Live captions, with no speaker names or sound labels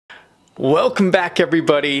Welcome back,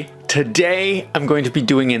 everybody. Today I'm going to be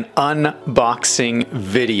doing an unboxing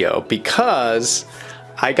video because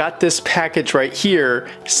I got this package right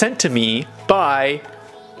here sent to me by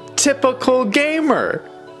Typical Gamer.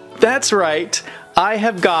 That's right, I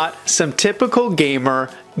have got some Typical Gamer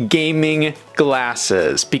gaming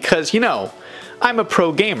glasses because, you know, I'm a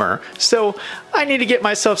pro gamer, so I need to get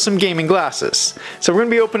myself some gaming glasses. So we're going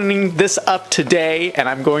to be opening this up today, and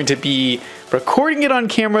I'm going to be recording it on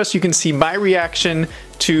camera so you can see my reaction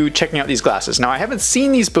to checking out these glasses. Now, I haven't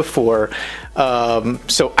seen these before,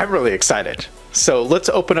 so I'm really excited. So let's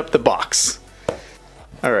open up the box.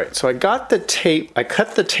 All right, so I got the tape, I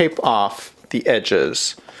cut the tape off the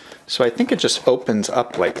edges, so I think it just opens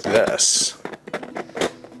up like this.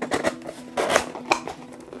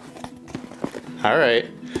 All right,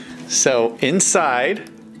 so inside,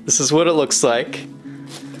 this is what it looks like.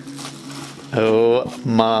 Oh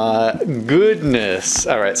my goodness.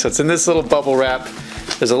 All right, so it's in this little bubble wrap.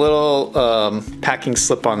 There's a little packing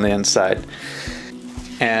slip on the inside.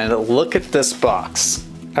 And look at this box.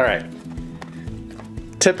 All right,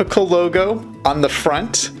 Typical logo on the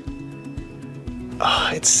front.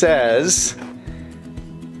 Oh, it says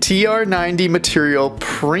TR90 material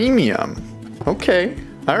premium. Okay,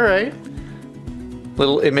 all right.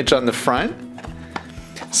 Little image on the front.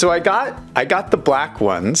 So I got the black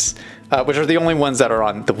ones, which are the only ones that are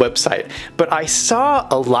on the website. But I saw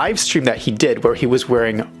a live stream that he did where he was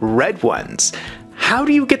wearing red ones. How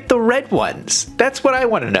do you get the red ones? That's what I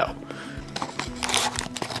want to know.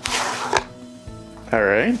 All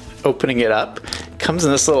right, opening it up. Comes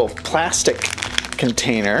in this little plastic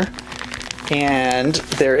container. And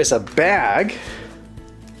there is a bag.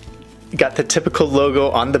 Got the Typical logo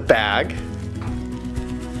on the bag.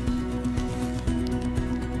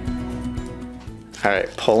 All right,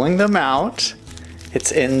 pulling them out.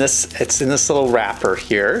 It's in this little wrapper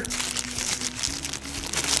here.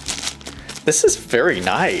 This is very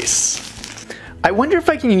nice. I wonder if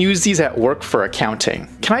I can use these at work for accounting.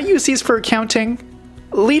 Can I use these for accounting?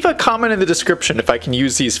 Leave a comment in the description if I can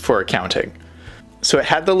use these for accounting. So it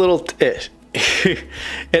had the little, it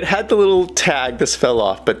had the little tag, this fell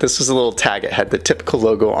off, but this was a little tag. It had the Typical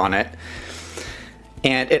logo on it.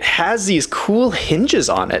 And it has these cool hinges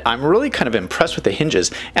on it. I'm really kind of impressed with the hinges.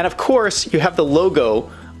 And of course, you have the logo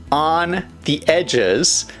on the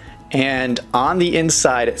edges, and on the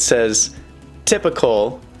inside it says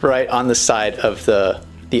Typical right on the side of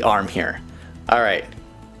the arm here. All right.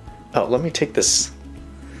 Oh, let me take this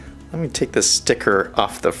sticker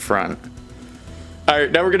off the front. All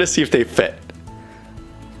right, now we're gonna see if they fit.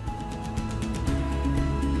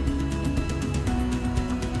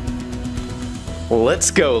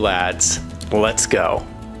 Let's go, lads. Let's go.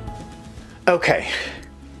 Okay,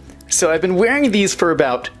 so I've been wearing these for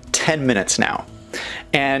about 10 minutes now.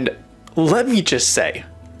 And let me just say,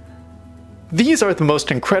 these are the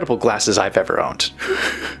most incredible glasses I've ever owned.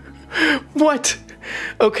 What?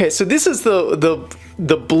 Okay, so this is the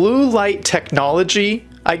blue light technology,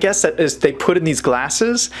 I guess, that is they put in these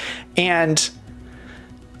glasses. And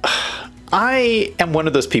I am one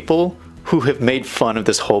of those people who have made fun of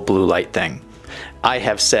this whole blue light thing. I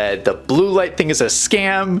have said the blue light thing is a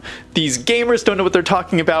scam. These gamers don't know what they're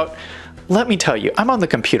talking about. Let me tell you, I'm on the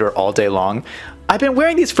computer all day long. I've been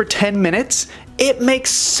wearing these for 10 minutes. It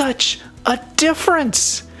makes such a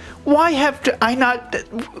difference. Why have I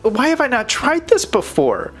not tried this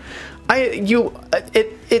before?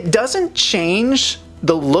 It doesn't change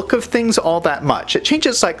the look of things all that much. It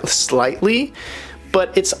changes like slightly,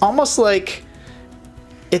 but it's almost like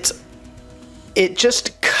it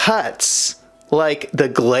just cuts like the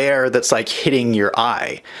glare that's like hitting your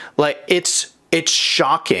eye. Like it's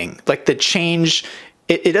shocking. Like the change,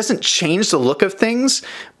 it doesn't change the look of things,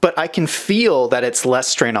 but I can feel that it's less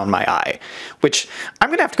strain on my eye, which I'm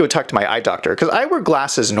gonna have to go talk to my eye doctor because I wear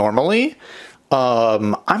glasses normally.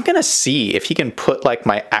 I'm gonna see if he can put like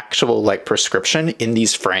my actual like prescription in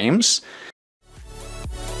these frames.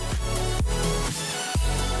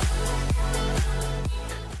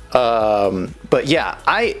 But yeah,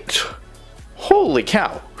 holy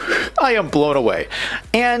cow, I am blown away.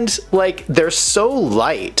 And like, they're so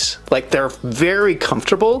light, like they're very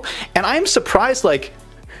comfortable. And I'm surprised, like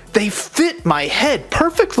they fit my head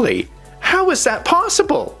perfectly. How is that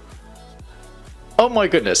possible? Oh my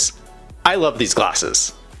goodness. I love these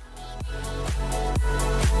glasses.